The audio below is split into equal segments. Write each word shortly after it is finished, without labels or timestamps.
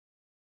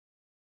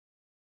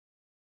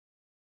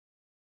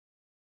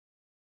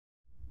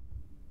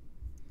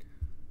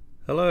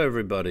Hello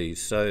everybody,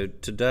 so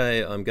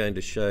today I'm going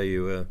to show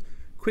you a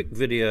quick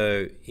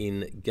video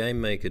in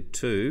GameMaker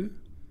 2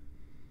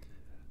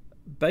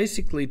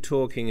 basically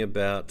talking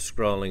about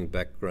scrolling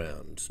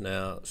backgrounds.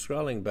 Now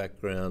scrolling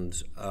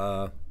backgrounds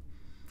are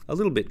a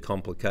little bit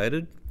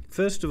complicated.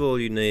 First of all,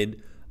 you need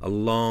a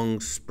long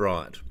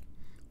sprite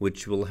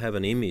which will have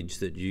an image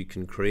that you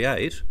can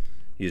create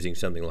using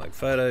something like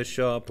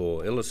Photoshop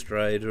or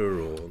Illustrator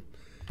or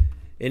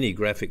any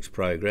graphics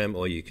program,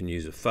 or you can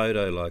use a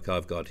photo like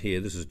I've got here.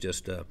 This is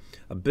just a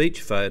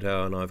beach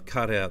photo, and I've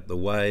cut out the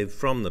wave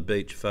from the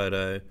beach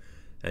photo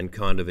and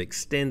kind of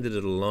extended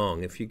it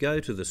along. If you go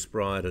to the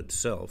sprite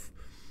itself,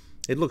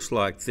 it looks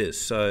like this.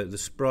 So the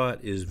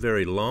sprite is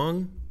very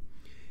long.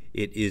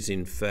 It is,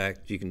 in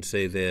fact, you can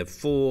see there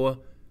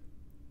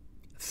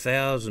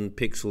 4,000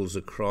 pixels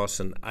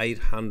across and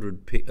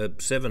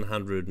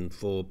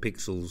 704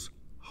 pixels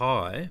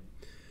high.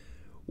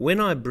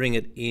 When I bring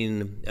it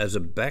in as a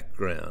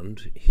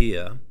background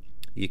here,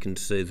 you can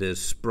see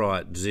there's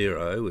sprite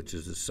 0, which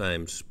is the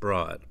same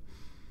sprite,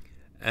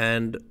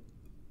 and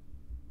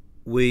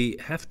we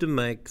have to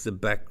make the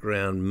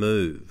background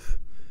move.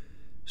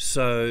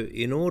 So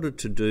in order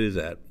to do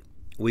that,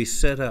 we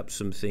set up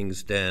some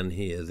things down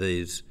here,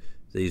 these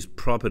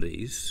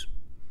properties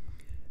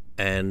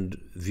and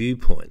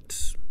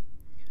viewpoints,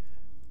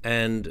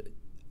 and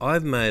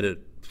I've made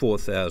it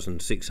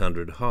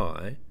 4,600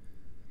 high.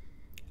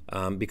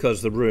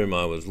 Because the room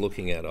I was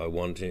looking at,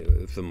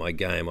 for my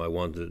game, I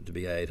wanted it to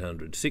be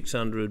 800,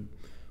 600.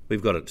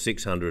 We've got it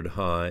 600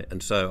 high,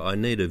 and so I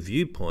need a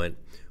viewpoint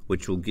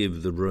which will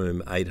give the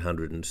room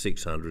 800 and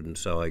 600, and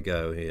so I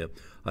go here.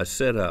 I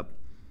set up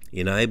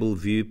enable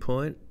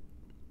viewports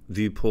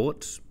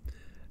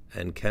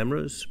and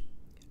cameras,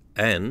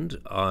 and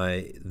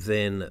I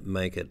then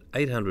make it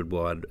 800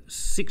 wide,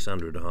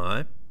 600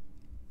 high.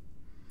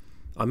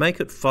 I make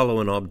it follow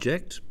an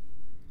object.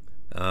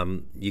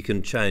 You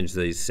can change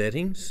these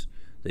settings,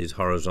 these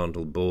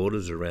horizontal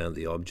borders around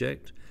the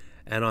object,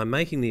 and I'm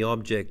making the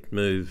object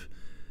move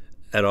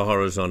at a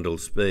horizontal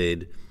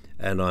speed,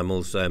 and I'm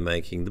also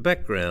making the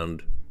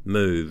background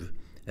move,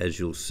 as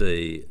you'll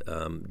see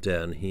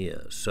down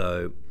here.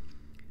 So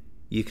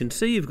you can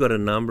see you've got a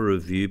number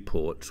of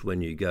viewports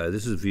when you go.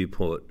 This is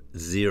viewport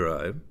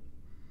 0,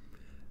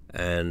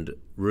 and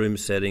room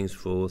settings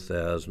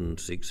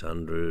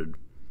 4,600,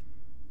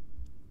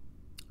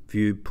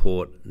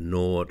 viewport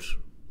 0,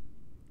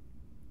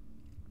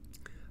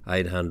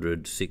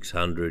 800,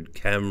 600,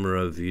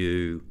 camera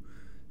view,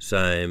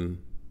 same.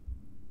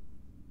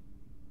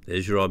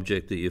 There's your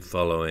object that you're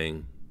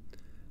following.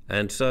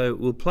 And so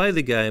we'll play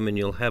the game and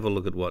you'll have a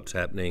look at what's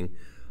happening.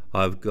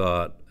 I've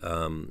got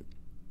the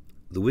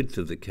width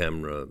of the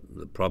camera,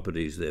 the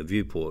properties there,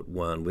 viewport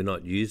 1, we're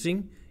not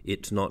using.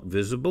 It's not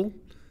visible,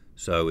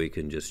 so we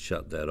can just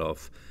shut that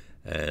off,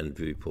 and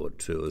viewport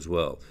 2 as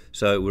well.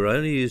 So we're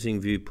only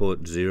using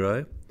viewport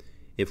 0.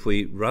 If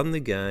we run the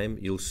game,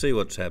 you'll see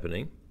what's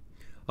happening.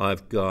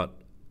 I've got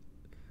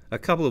a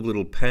couple of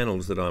little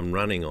panels that I'm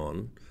running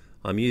on.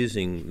 I'm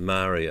using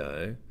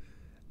Mario,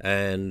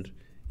 and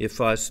if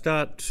I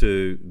start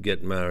to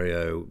get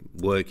Mario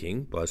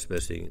working by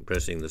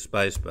pressing the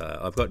space bar,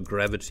 I've got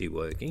gravity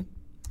working,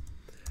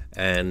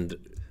 and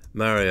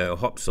Mario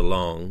hops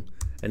along,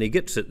 and he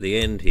gets at the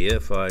end here.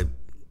 If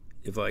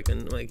I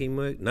can make him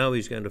work, no,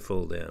 he's going to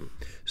fall down.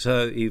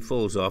 So he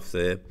falls off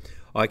there.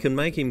 I can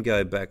make him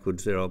go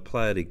backwards there. I'll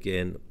play it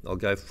again. I'll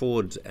go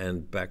forwards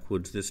and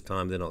backwards this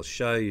time. Then I'll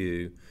show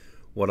you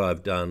what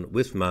I've done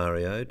with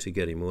Mario to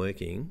get him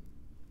working.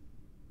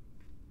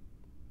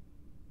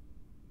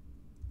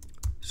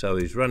 So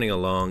he's running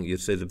along. You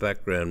see the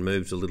background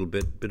moves a little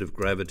bit of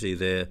gravity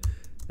there,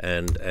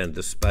 and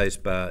the space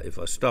bar. If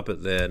I stop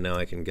it there, now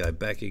I can go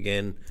back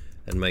again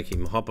and make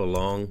him hop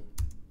along.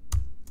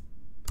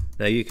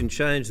 Now you can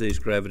change these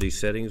gravity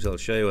settings. I'll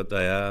show you what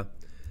they are.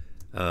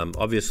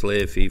 Obviously,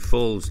 if he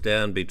falls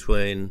down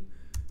between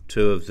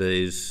two of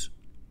these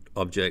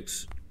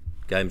objects,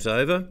 game's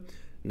over.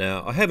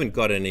 Now, I haven't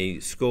got any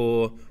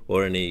score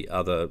or any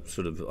other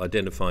sort of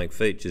identifying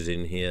features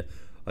in here.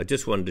 I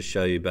just wanted to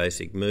show you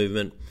basic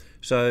movement.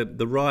 So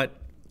the right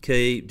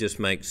key just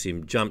makes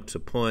him jump to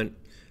point,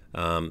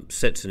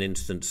 sets an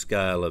instant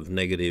scale of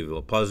negative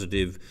or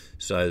positive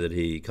so that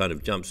he kind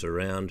of jumps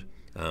around,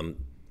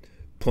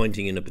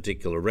 pointing in a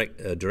particular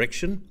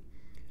direction.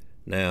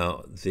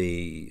 Now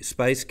the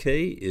space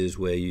key is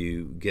where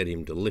you get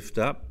him to lift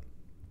up.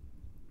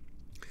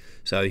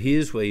 So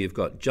here's where you've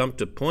got jump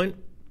to point,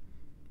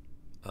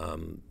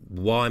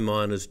 y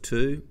minus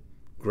 2,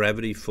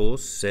 gravity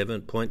force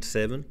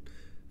 7.7,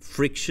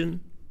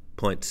 friction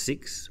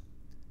 0.6,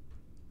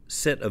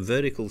 set a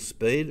vertical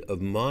speed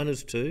of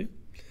minus 2,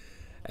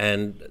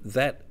 and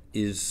that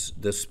is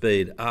the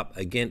speed up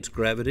against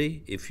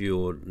gravity. If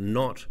you're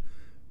not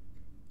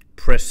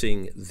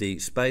pressing the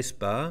space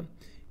bar,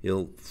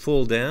 you'll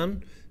fall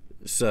down,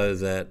 so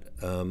that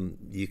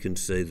you can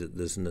see that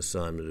there's an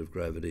assignment of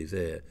gravity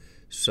there.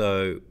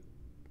 So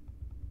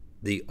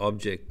the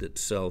object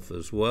itself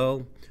as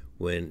well,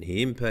 when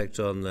he impacts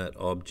on that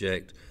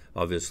object,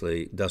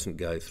 obviously doesn't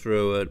go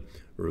through it,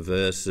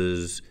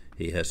 reverses.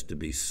 He has to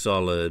be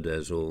solid,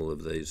 as all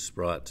of these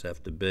sprites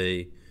have to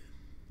be.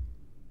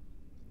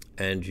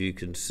 And you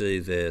can see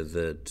there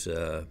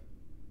that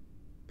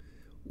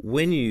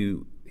when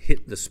you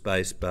hit the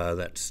space bar,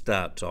 that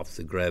starts off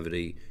the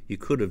gravity. You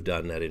could have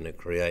done that in a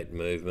create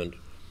movement.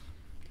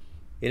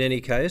 In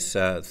any case,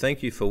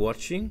 thank you for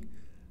watching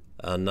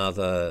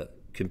another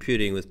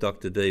Computing with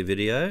Dr. D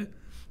video.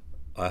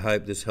 I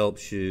hope this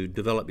helps you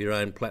develop your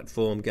own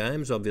platform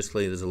games.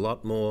 Obviously, there's a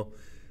lot more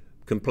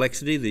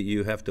complexity that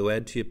you have to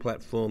add to your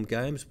platform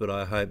games, but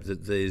I hope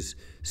that these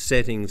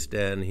settings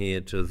down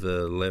here to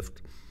the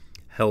left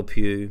help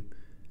you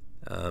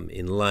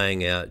in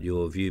laying out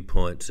your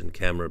viewpoints and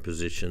camera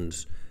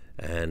positions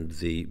and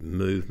the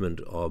movement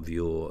of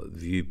your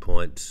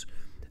viewpoints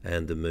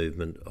and the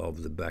movement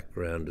of the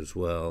background as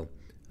well.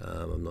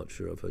 I'm not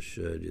sure if I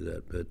showed you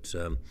that, but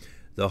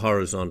the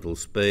horizontal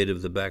speed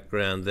of the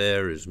background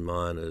there is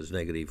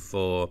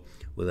 -4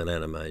 with an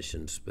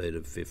animation speed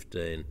of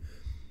 15.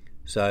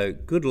 So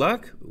good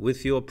luck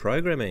with your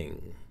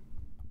programming.